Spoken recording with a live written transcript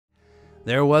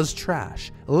There was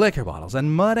trash, liquor bottles,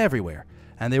 and mud everywhere,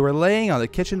 and they were laying on the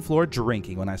kitchen floor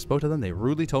drinking. When I spoke to them, they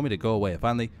rudely told me to go away. I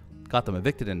finally got them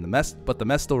evicted, and but the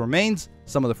mess still remains.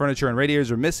 Some of the furniture and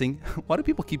radiators are missing. Why do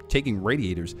people keep taking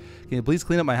radiators? Can you please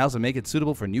clean up my house and make it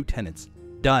suitable for new tenants?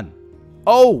 Done.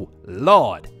 Oh,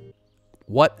 Lord.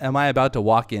 What am I about to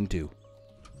walk into?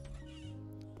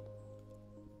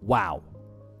 Wow.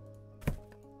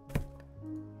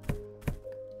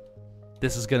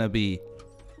 This is going to be...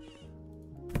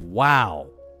 Wow.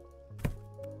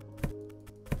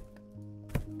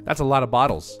 That's a lot of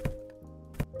bottles.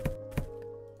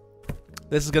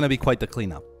 This is going to be quite the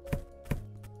cleanup.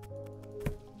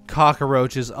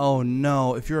 Cockroaches. Oh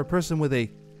no. If you're a person with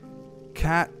a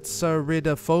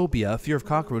catsaridophobia, fear of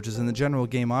cockroaches, in the general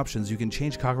game options, you can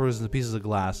change cockroaches into pieces of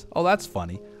glass. Oh, that's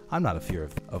funny. I'm not a fear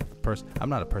of person. I'm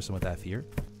not a person with that fear.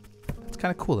 It's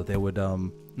kind of cool that they would.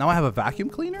 Now I have a vacuum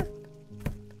cleaner.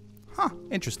 Huh.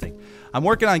 Interesting. I'm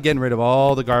working on getting rid of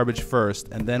all the garbage first,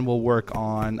 and then we'll work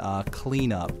on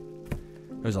cleanup.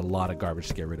 There's a lot of garbage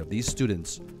to get rid of. These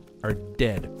students are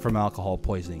dead from alcohol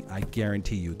poisoning. I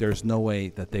guarantee you. There's no way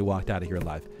that they walked out of here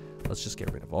alive. Let's just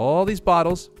get rid of all these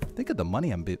bottles. Think of the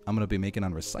money I'm going to be making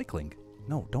on recycling.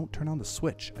 No, don't turn on the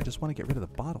switch. I just want to get rid of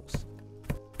the bottles.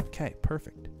 Okay,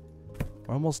 perfect.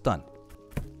 We're almost done.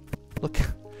 Look.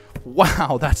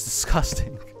 Wow, that's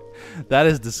disgusting. That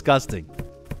is disgusting.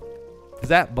 Is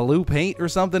that blue paint or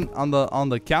something on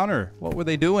the counter? What were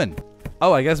they doing?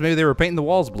 Oh, I guess maybe they were painting the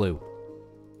walls blue.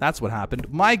 That's what happened.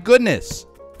 My goodness.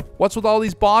 What's with all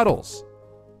these bottles?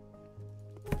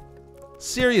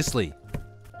 Seriously.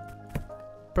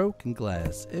 Broken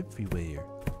glass everywhere.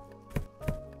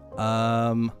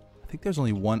 I think there's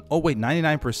only one. Oh, wait,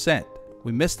 99%.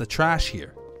 We missed the trash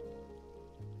here.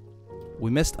 We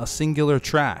missed a singular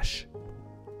trash.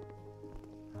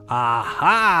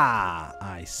 Aha!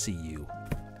 I see you.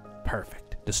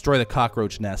 Perfect. Destroy the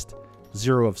cockroach nest.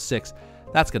 0 of 6.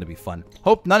 That's gonna be fun.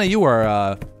 Hope none of you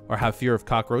are or have fear of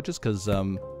cockroaches, because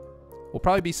we'll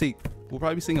probably be seeing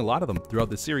a lot of them throughout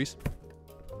this series.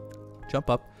 Jump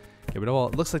up. Get rid of all.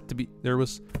 It looks like there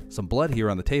was some blood here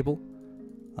on the table.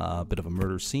 A bit of a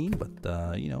murder scene, but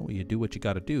you know, you do what you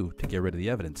got to do to get rid of the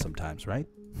evidence sometimes, right?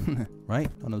 Right?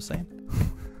 Know what I'm saying?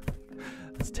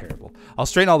 That's terrible. I'll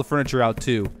straighten all the furniture out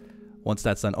too once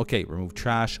that's done. Okay, remove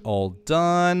trash. All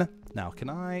done. Now, can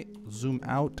I zoom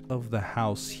out of the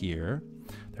house here?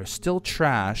 There's still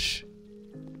trash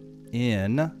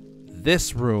in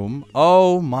this room.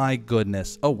 Oh my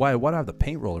goodness. Oh, why do I have the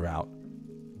paint roller out?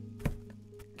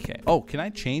 Okay. Oh, can I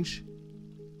change?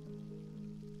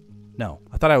 No,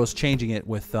 I thought I was changing it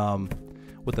with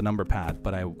the number pad,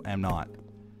 but I am not.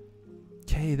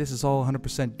 Okay, this is all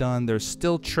 100% done. There's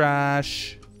still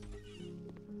trash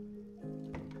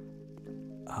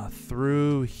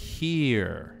through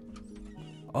here.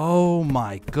 Oh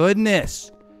my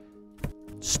goodness.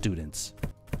 Students.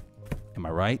 Am I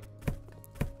right?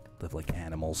 Live like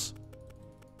animals.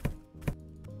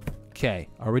 Okay,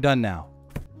 are we done now?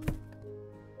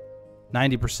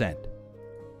 90%.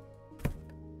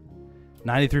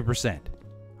 93%.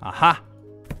 Aha.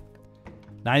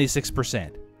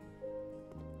 96%.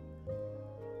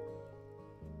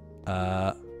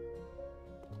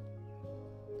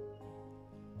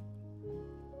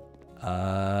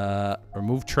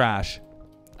 Remove trash.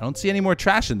 I don't see any more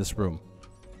trash in this room.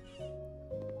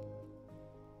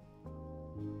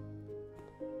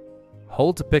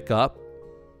 Hold to pick up.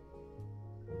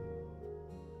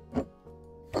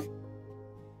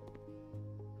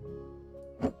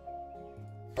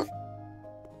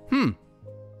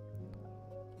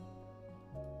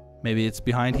 Maybe it's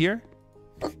behind here?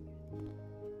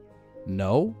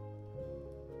 No.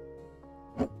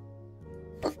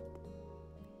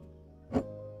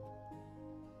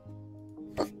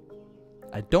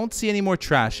 I don't see any more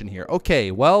trash in here.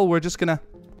 Okay, well, we're just gonna...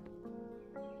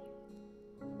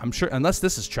 I'm sure, unless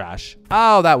this is trash.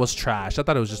 Oh, that was trash. I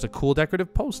thought it was just a cool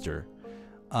decorative poster.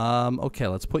 Okay,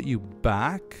 let's put you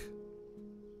back.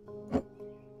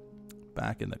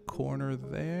 Back in the corner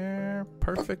there.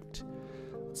 Perfect.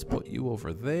 Let's put you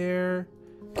over there.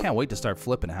 Can't wait to start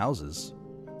flipping houses.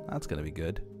 That's gonna be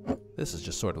good. This is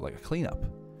just sort of like a cleanup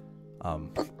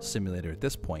simulator at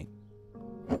this point.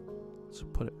 So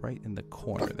put it right in the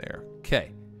corner there.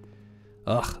 Okay.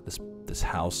 Ugh, this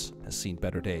house has seen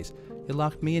better days. It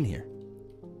locked me in here.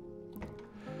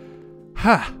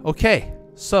 Ha! Okay.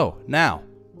 So now,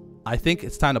 I think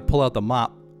it's time to pull out the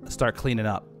mop and start cleaning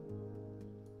up.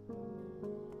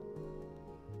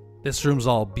 This room's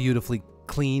all beautifully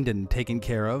cleaned and taken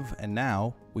care of, and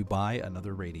now we buy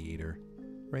another radiator.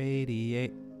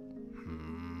 Radiator.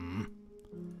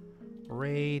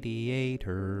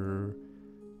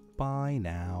 by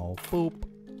now. Boop.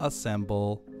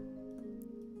 Assemble.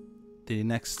 The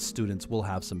next students will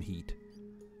have some heat.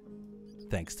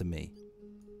 Thanks to me.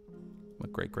 I'm a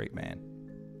great, great man.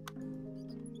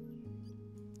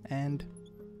 And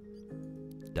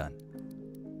done.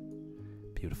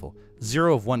 Beautiful.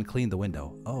 0 of 1 clean the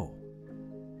window. Oh.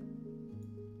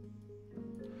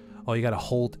 Oh, you gotta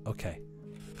hold. Okay.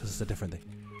 This is a different thing.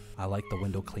 I like the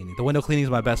window cleaning. The window cleaning is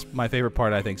my favorite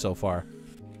part, I think, so far.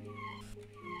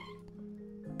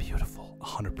 Beautiful.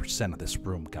 100% of this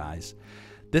room, guys.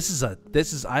 This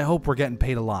is, I hope we're getting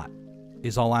paid a lot,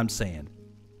 is all I'm saying.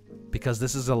 Because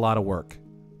this is a lot of work.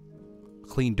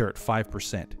 Clean dirt,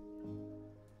 5%.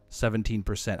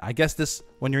 17%. I guess this,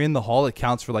 when you're in the hall, it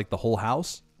counts for like the whole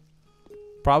house.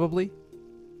 Probably.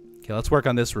 Okay, let's work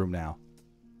on this room now.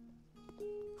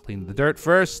 Clean the dirt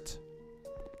first.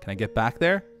 Can I get back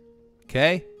there?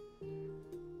 Okay.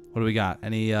 What do we got?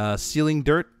 Any ceiling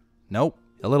dirt? Nope.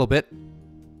 A little bit.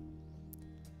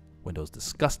 Window's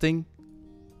disgusting.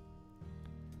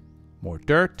 More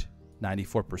dirt.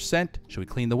 94%. Should we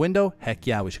clean the window? Heck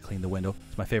yeah, we should clean the window.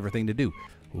 It's my favorite thing to do.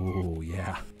 Ooh,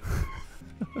 yeah.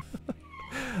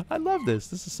 I love this.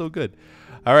 This is so good.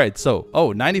 All right, so,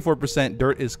 94%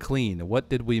 dirt is clean. What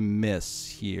did we miss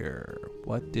here?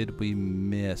 What did we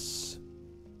miss?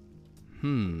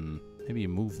 Maybe you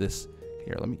move this.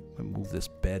 Here, let me move this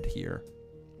bed here.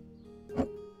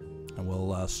 And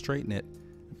we'll straighten it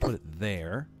and put it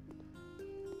there.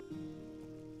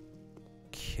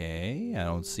 Okay, I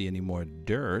don't see any more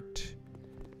dirt.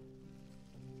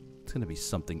 It's going to be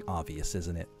something obvious,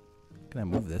 isn't it? Can I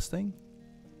move this thing?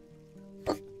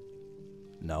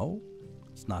 No,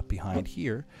 it's not behind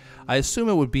here. I assume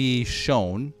it would be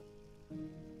shown.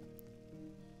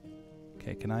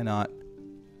 Okay, can I not?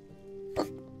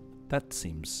 That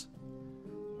seems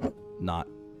not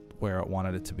where I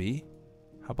wanted it to be.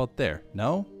 How about there?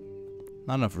 No?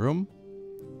 Not enough room?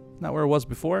 Not where it was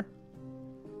before?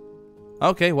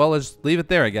 Okay, well, let's leave it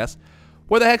there, I guess.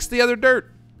 Where the heck's the other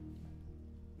dirt?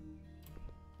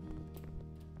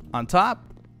 On top?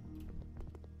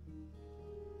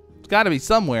 It's got to be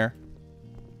somewhere.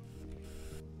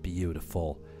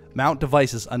 Beautiful. Mount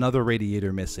devices, another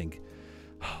radiator missing.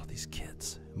 Oh, these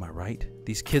kids. Am I right?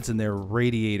 These kids and their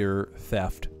radiator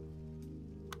theft.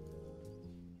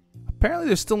 Apparently,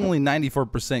 there's still only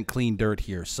 94% clean dirt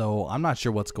here, so I'm not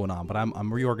sure what's going on, but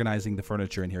I'm reorganizing the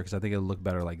furniture in here because I think it'll look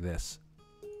better like this.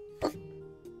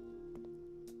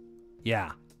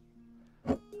 Yeah.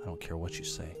 I don't care what you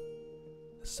say.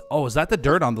 Oh, is that the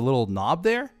dirt on the little knob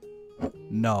there?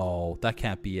 No, that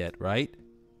can't be it, right?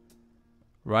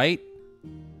 Right?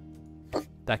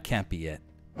 That can't be it.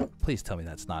 Please tell me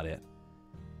that's not it.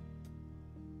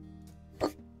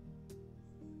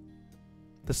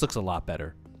 This looks a lot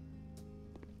better.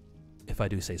 If I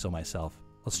do say so myself.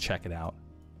 Let's check it out.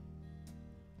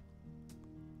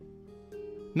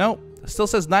 Nope. It still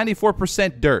says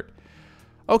 94% dirt.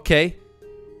 Okay.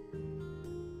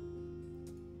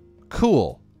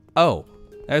 Cool. Oh.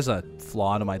 There's a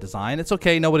flaw in my design. It's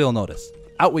okay. Nobody will notice.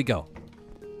 Out we go.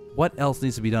 What else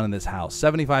needs to be done in this house?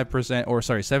 75%, or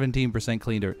sorry, 17%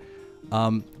 clean dirt.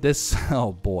 This,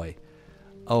 oh boy.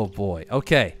 Oh boy.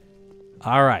 Okay.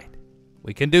 All right.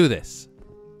 We can do this.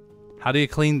 How do you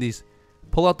clean these?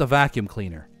 Pull out the vacuum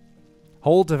cleaner.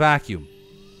 Hold the vacuum.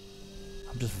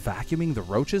 I'm just vacuuming the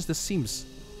roaches? This seems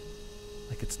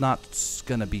like it's not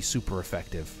gonna be super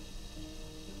effective.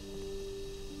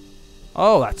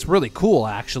 Oh, that's really cool,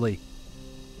 actually.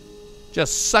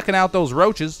 Just sucking out those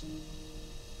roaches.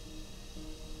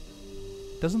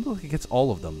 Doesn't look like it gets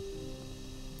all of them.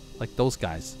 Like those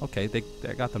guys. Okay, they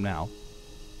got them now.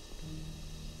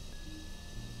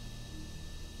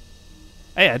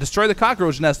 Hey, I destroyed the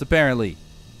cockroach nest, apparently.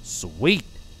 Sweet.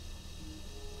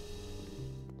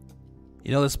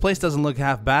 You know, this place doesn't look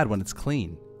half bad when it's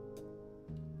clean.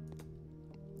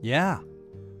 Yeah.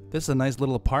 This is a nice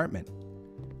little apartment.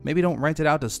 Maybe don't rent it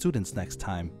out to students next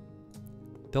time.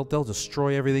 They'll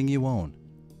destroy everything you own.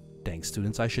 Dang,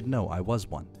 students, I should know. I was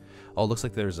one. Oh, looks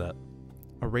like there's a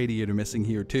radiator missing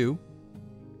here, too.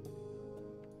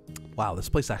 Wow, this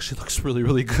place actually looks really,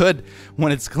 really good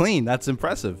when it's clean. That's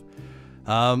impressive.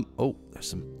 Oh, there's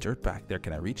some dirt back there.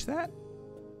 Can I reach that?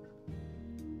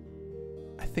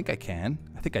 I think I can.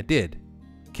 I think I did.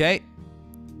 Okay.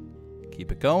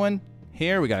 Keep it going.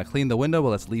 Here, we gotta clean the window, but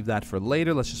let's leave that for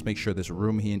later. Let's just make sure this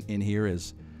room in here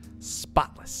is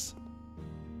spotless,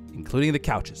 including the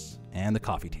couches and the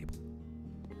coffee table.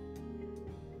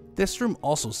 This room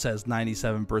also says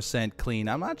 97% clean.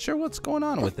 I'm not sure what's going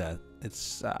on with that.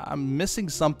 It's I'm missing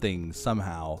something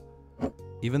somehow.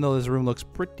 Even though this room looks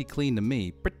pretty clean to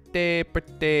me. Pretty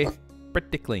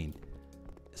clean.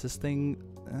 Is this thing...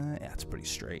 yeah, it's pretty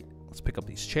straight. Let's pick up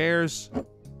these chairs.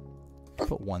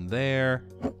 Put one there.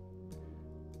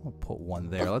 We'll put one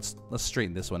there. Let's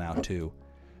straighten this one out too.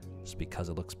 Just because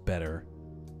it looks better.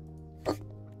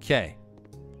 Okay.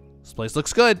 This place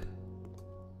looks good.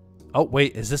 Oh,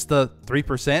 wait. Is this the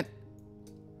 3%?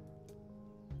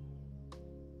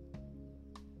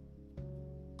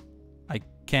 I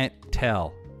can't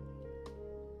tell.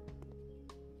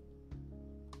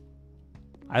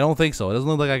 I don't think so. It doesn't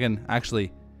look like I can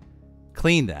actually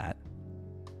clean that.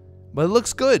 But it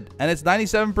looks good. And it's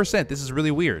 97%. This is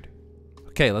really weird.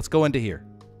 Okay, let's go into here.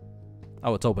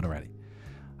 Oh, it's open already.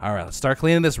 All right, let's start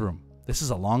cleaning this room. This is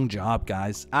a long job,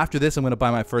 guys. After this, I'm going to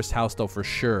buy my first house, though, for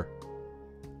sure.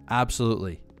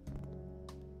 Absolutely.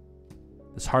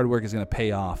 This hard work is going to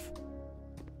pay off.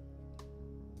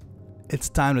 It's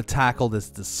time to tackle this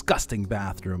disgusting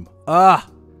bathroom. Ugh.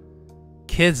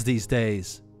 Kids these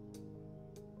days.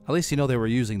 At least you know they were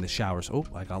using the showers. Oh,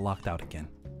 I got locked out again.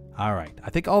 All right. I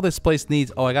think all this place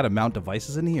needs... Oh, I got to mount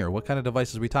devices in here. What kind of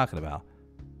devices are we talking about?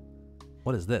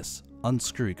 What is this?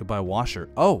 Unscrew. You could buy a washer.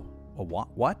 Oh, a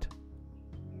what?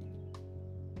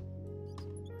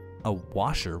 A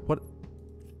washer? What?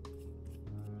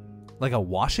 Like a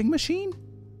washing machine?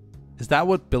 Is that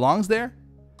what belongs there?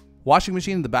 Washing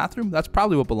machine in the bathroom? That's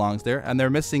probably what belongs there. And they're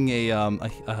missing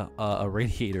a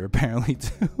radiator apparently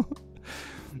too.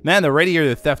 Man, the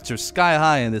radiator thefts are sky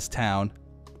high in this town.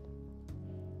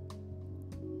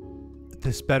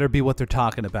 This better be what they're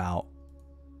talking about.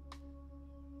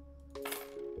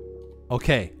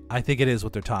 Okay, I think it is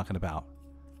what they're talking about.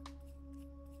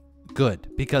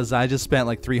 Good, because I just spent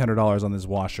like $300 on this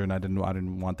washer, and I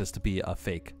didn't want this to be a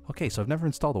fake. Okay, so I've never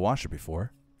installed a washer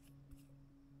before.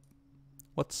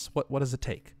 What does it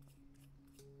take?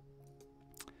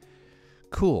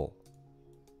 Cool.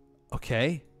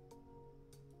 Okay.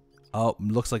 Oh,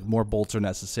 looks like more bolts are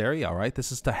necessary. All right,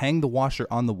 this is to hang the washer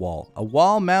on the wall. A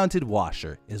wall-mounted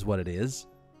washer is what it is.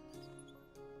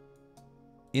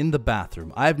 In the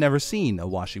bathroom. I've never seen a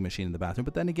washing machine in the bathroom,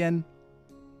 but then again,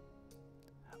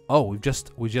 oh, we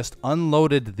just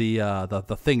unloaded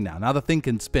the thing now. Now the thing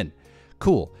can spin.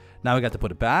 Cool. Now we got to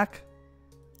put it back.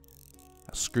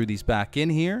 I'll screw these back in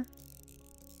here.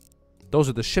 Those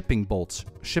are the shipping bolts.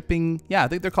 Shipping, yeah, I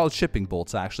think they're called shipping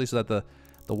bolts actually, so that the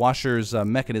washer's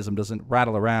mechanism doesn't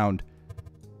rattle around.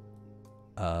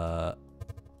 Okay.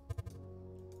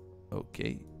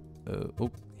 Oh,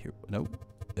 here, no.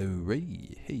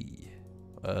 Alright, hey.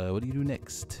 What do you do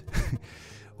next?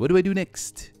 What do I do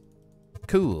next?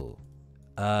 Cool.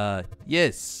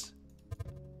 Yes.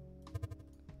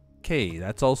 Okay,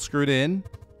 that's all screwed in.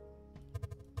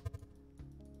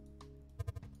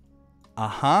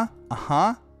 Uh-huh.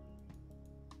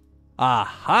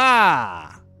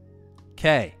 Aha!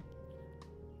 Okay.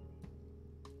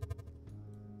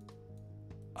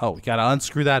 Oh, we gotta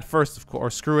unscrew that first, of course, or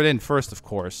screw it in first, of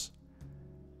course.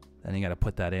 Then you gotta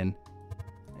put that in.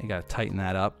 You gotta tighten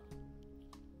that up.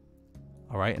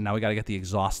 All right, and now we gotta get the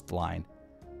exhaust line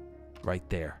right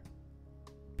there.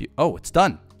 Oh, it's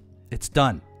done. It's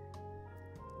done.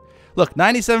 Look,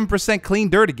 97% clean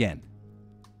dirt again.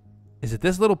 Is it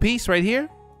this little piece right here?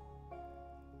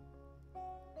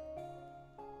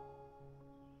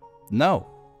 No.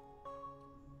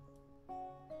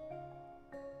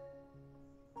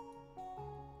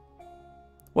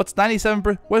 What's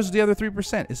 97%? Where's the other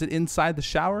 3%? Is it inside the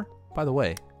shower? By the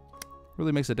way,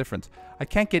 really makes a difference. I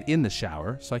can't get in the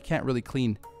shower, so I can't really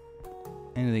clean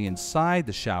anything inside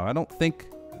the shower. I don't think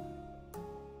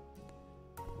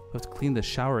I have to clean the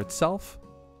shower itself.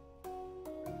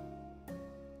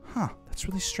 Huh, that's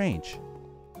really strange.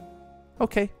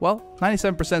 Okay, well,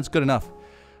 97% is good enough.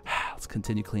 Let's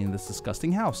continue cleaning this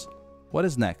disgusting house. What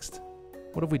is next?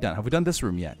 What have we done? Have we done this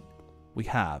room yet? We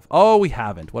have. Oh, we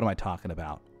haven't. What am I talking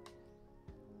about?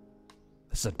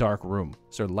 This is a dark room.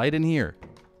 Is there light in here?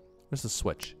 Where's the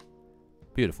switch?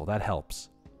 Beautiful. That helps.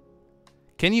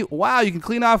 Can you... Wow, you can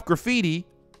clean off graffiti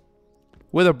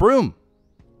with a broom.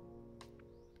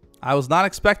 I was not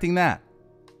expecting that.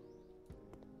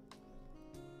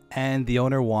 And the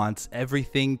owner wants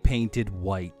everything painted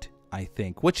white, I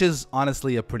think. Which is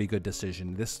honestly a pretty good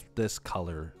decision. This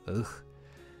color. Ugh.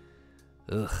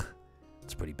 Ugh.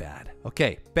 It's pretty bad.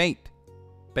 Okay, paint.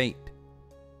 Paint.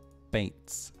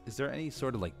 Paints. Is there any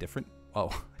sort of like different... Oh,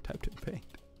 I typed in paint.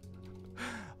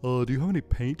 Do you have any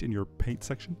paint in your paint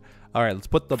section? All right, let's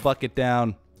put the bucket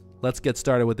down. Let's get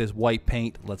started with this white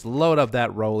paint. Let's load up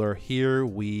that roller. Here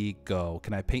we go.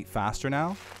 Can I paint faster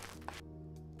now?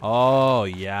 Oh,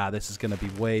 yeah, this is going to be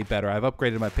way better. I've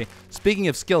upgraded my paint. Speaking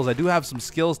of skills, I do have some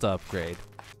skills to upgrade.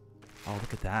 Oh,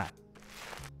 look at that.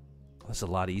 Oh, this is a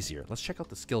lot easier. Let's check out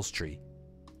the skills tree.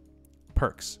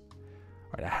 perks.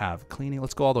 All right, I have cleaning.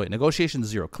 Let's go all the way. Negotiation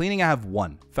 0. Cleaning, I have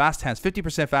 1. Fast hands,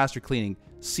 50% faster cleaning.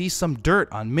 See some dirt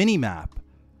on mini-map.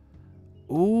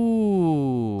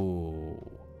 Ooh.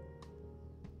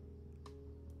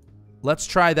 Let's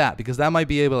try that because that might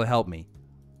be able to help me.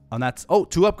 And that's, oh,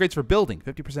 2 upgrades for building.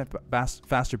 50%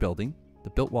 faster building. The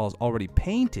built wall is already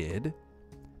painted.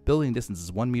 Building distance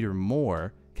is 1 meter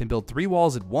more. Can build 3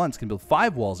 walls at once. Can build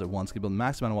 5 walls at once. Can build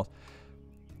maximum amount of walls.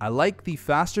 I like the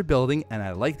faster building, and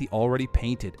I like the already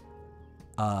painted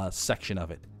section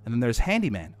of it. And then there's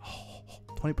handyman.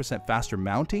 20% faster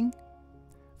mounting,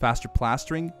 faster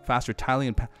plastering, faster tiling.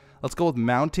 And let's go with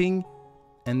mounting,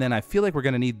 and then I feel like we're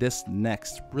going to need this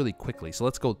next really quickly. So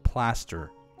let's go with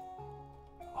plaster.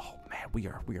 Oh, man, we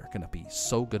are going to be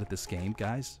so good at this game,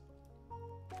 guys.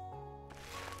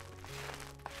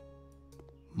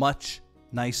 Much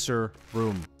nicer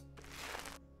room.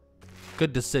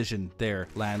 Good decision there,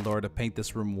 landlord, to paint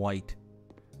this room white.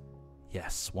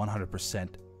 Yes, 100%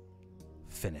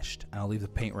 finished. And I'll leave the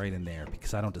paint right in there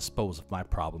because I don't dispose of my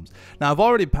problems. Now,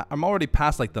 I'm already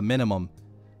past like the minimum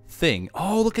thing.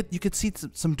 Oh, look at, you can see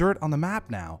some dirt on the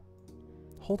map now.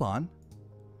 Hold on.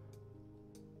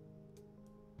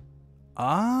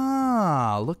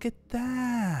 Ah, look at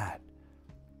that.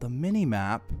 The mini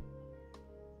map.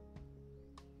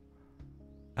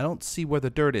 I don't see where the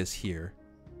dirt is here.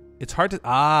 It's hard to,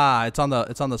 it's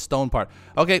on the stone part.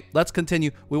 Okay, let's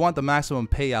continue. We want the maximum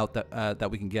payout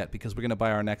that we can get because we're gonna buy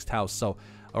our next house. So,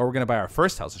 or we're gonna buy our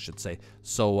first house, I should say.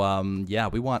 So, yeah,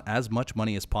 we want as much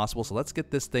money as possible. So let's get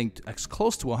this thing as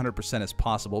close to 100% as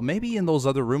possible. Maybe in those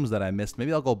other rooms that I missed,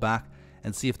 maybe I'll go back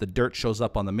and see if the dirt shows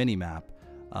up on the mini map.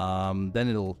 Then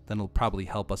it'll probably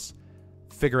help us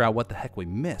figure out what the heck we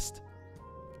missed.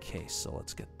 Okay, so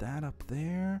let's get that up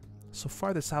there. So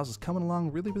far, this house is coming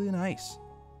along really, really nice.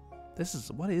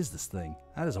 What is this thing?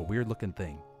 That is a weird looking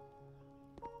thing.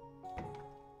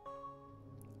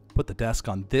 Put the desk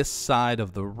on this side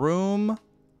of the room.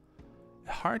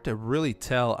 Hard to really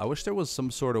tell. I wish there was some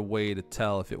sort of way to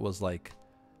tell if it was like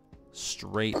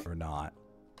straight or not.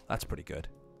 That's pretty good.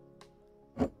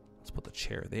 Let's put the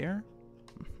chair there.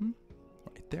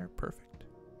 Right there, perfect.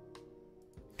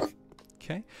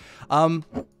 Okay.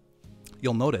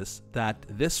 You'll notice that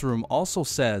this room also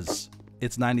says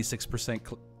it's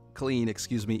 96% clean,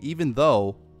 excuse me, even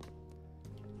though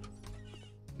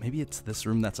maybe it's this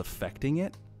room that's affecting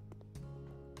it.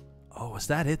 Oh, is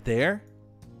that it there?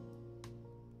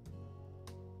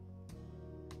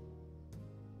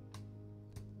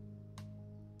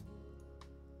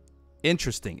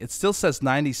 Interesting. It still says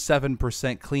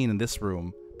 97% clean in this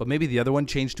room, but maybe the other one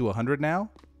changed to 100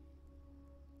 now?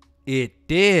 It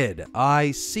did.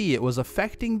 I see. It was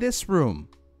affecting this room.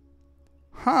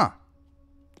 Huh.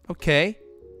 Okay.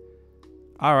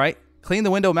 All right. Clean the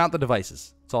window, mount the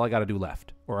devices. That's all I got to do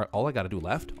left. Or all I got to do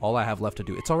left? All I have left to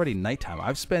do. It's already nighttime.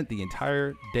 I've spent the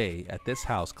entire day at this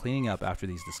house cleaning up after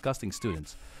these disgusting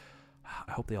students.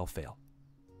 I hope they all fail.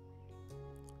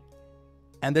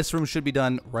 And this room should be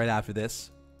done right after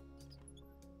this.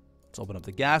 Let's open up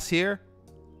the gas here.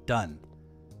 Done.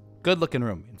 Good looking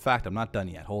room. In fact, I'm not done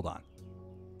yet. Hold on.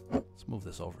 Let's move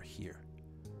this over here.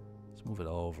 Let's move it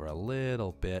over a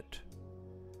little bit.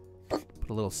 Put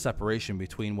a little separation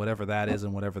between whatever that is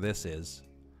and whatever this is.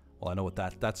 Well, I know what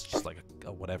that's just like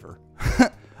a whatever.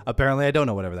 Apparently, I don't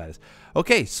know whatever that is.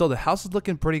 Okay, so the house is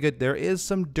looking pretty good. There is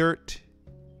some dirt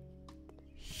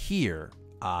here.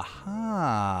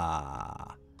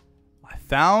 Aha. I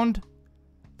found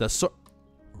the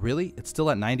Really? It's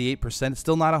still at 98%? It's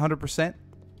still not 100%?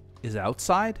 Is it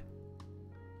outside?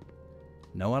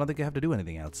 No, I don't think I have to do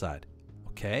anything outside.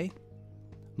 Okay.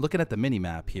 Looking at the mini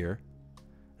map here.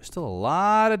 There's still a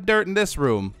lot of dirt in this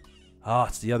room. Oh,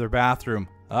 it's the other bathroom.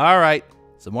 All right.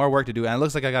 Some more work to do. And it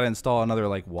looks like I got to install another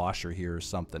like washer here or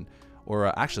something. Or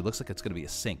actually, it looks like it's going to be a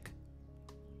sink.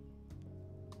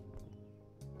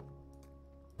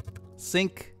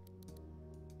 Sink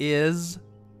is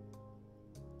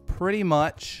pretty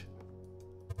much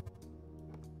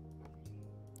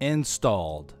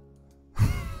installed.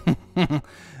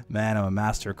 Man, I'm a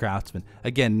master craftsman.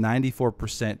 Again,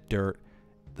 94% dirt.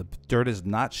 The dirt is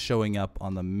not showing up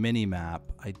on the mini map.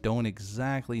 I don't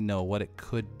exactly know what it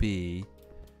could be.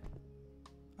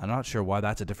 I'm not sure why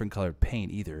that's a different colored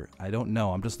paint either. I don't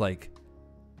know. I'm just like,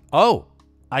 oh,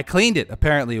 I cleaned it.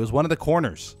 Apparently, it was one of the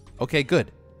corners. Okay,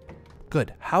 good.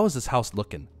 Good. How is this house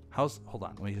looking? Hold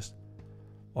on. Let me just.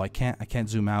 Oh, I can't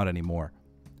zoom out anymore.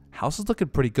 House is looking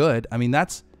pretty good. I mean,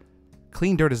 that's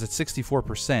clean dirt is at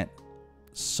 64%.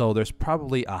 So there's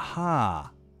probably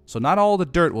aha. So not all the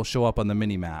dirt will show up on the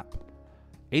mini map.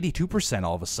 82%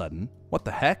 all of a sudden. What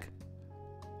the heck?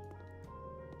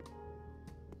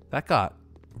 That got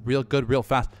real good real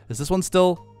fast. Is this one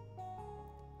still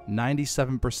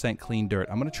 97% clean dirt?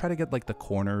 I'm going to try to get like the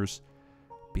corners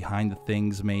behind the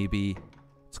things maybe.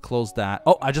 Let's close that.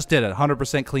 Oh, I just did it.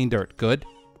 100% clean dirt. Good.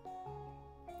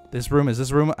 Is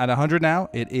this room at 100 now?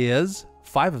 It is.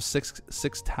 5 of 6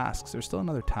 tasks. There's still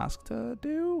another task to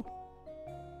do.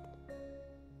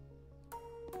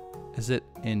 Is it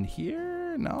in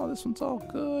here? No, this one's all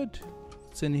good.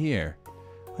 It's in here.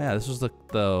 Yeah, this was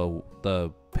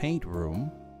the paint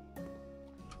room.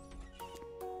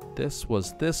 This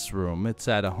was this room. It's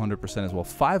at 100% as well.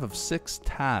 5 of 6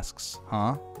 tasks,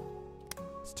 huh?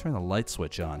 Let's turn the light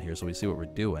switch on here so we see what we're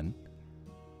doing.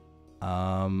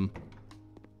 I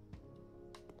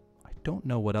don't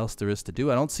know what else there is to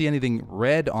do. I don't see anything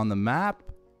red on the map.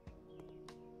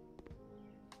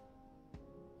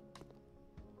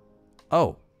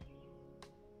 Oh.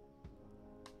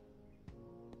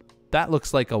 That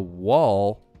looks like a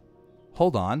wall.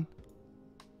 Hold on.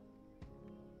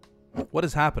 What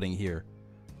is happening here?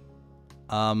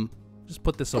 Just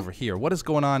put this over here. What is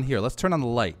going on here? Let's turn on the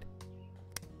light.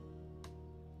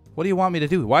 What do you want me to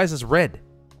do? Why is this red?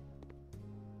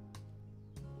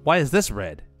 Why is this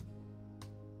red?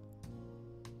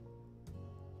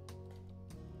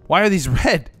 Why are these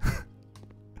red?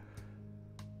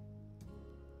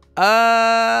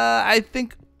 I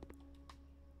think...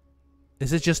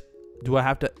 Is it just... Do I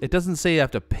have to... It doesn't say you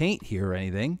have to paint here or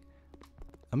anything.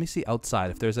 Let me see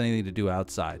outside if there's anything to do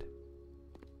outside.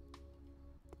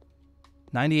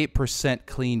 98%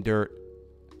 clean dirt.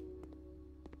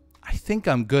 I think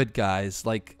I'm good, guys.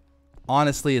 Like,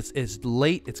 honestly, it's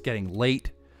late. It's getting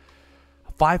late.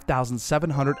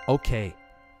 5,700. Okay.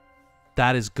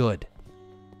 That is good.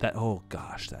 Oh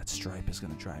gosh, that stripe is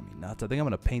going to drive me nuts. I think I'm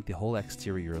going to paint the whole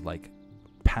exterior like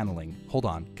paneling. Hold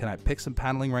on. Can I pick some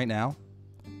paneling right now?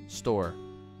 Store.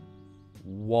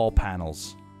 Wall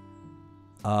panels.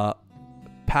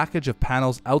 Package of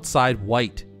panels outside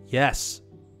white. Yes.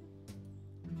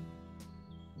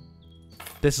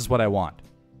 This is what I want.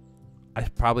 I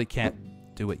probably can't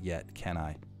do it yet, can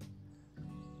I?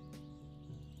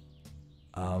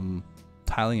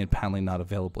 Tiling and paneling not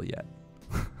available yet.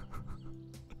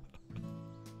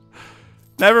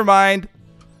 Never mind.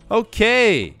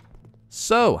 Okay.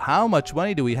 So, how much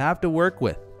money do we have to work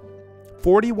with?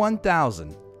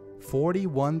 41,000.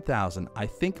 41,000. I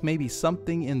think maybe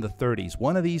something in the 30s.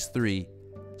 One of these three.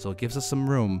 So it gives us some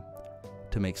room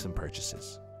to make some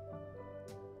purchases.